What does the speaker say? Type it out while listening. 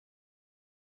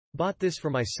bought this for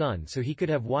my son so he could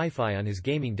have Wi-Fi on his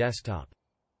gaming desktop.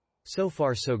 So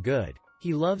far so good.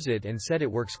 He loves it and said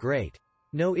it works great.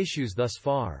 No issues thus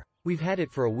far. We've had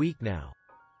it for a week now.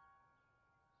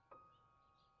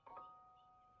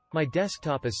 My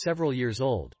desktop is several years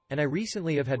old, and I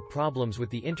recently have had problems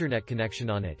with the internet connection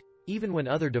on it, even when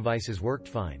other devices worked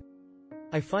fine.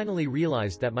 I finally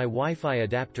realized that my Wi-Fi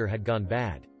adapter had gone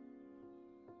bad.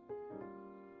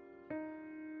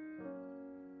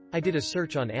 I did a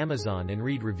search on Amazon and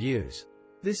read reviews.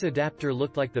 This adapter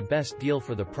looked like the best deal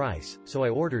for the price, so I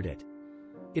ordered it.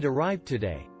 It arrived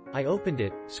today. I opened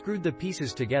it, screwed the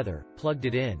pieces together, plugged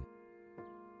it in.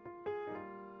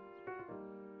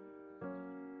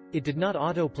 It did not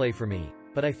autoplay for me,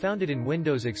 but I found it in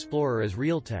Windows Explorer as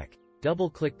Realtek.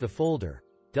 Double-clicked the folder,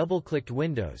 double-clicked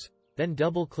Windows, then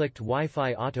double-clicked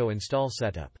Wi-Fi Auto Install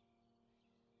Setup.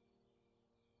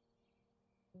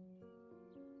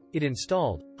 It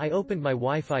installed. I opened my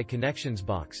Wi-Fi connections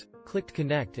box, clicked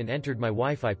connect and entered my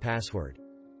Wi-Fi password.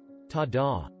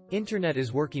 Ta-da! Internet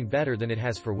is working better than it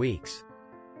has for weeks.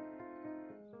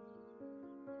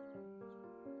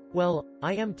 Well,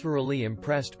 I am thoroughly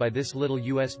impressed by this little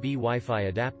USB Wi-Fi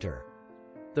adapter.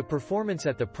 The performance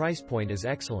at the price point is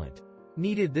excellent.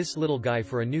 Needed this little guy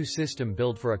for a new system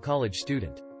build for a college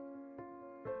student.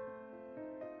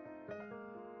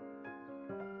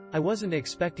 I wasn't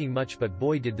expecting much, but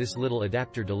boy did this little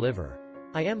adapter deliver.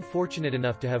 I am fortunate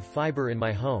enough to have fiber in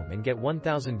my home and get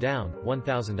 1000 down,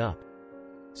 1000 up.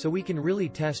 So we can really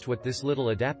test what this little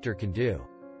adapter can do.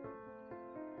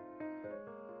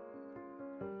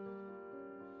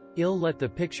 Let the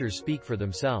pictures speak for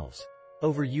themselves.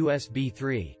 Over USB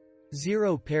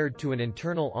 3.0 paired to an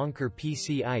internal Anker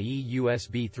PCIe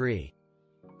USB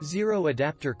 3.0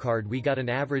 adapter card, we got an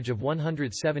average of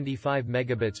 175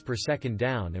 megabits per second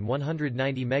down and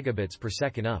 190 megabits per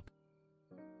second up.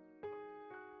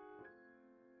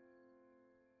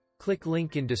 Click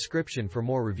link in description for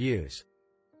more reviews.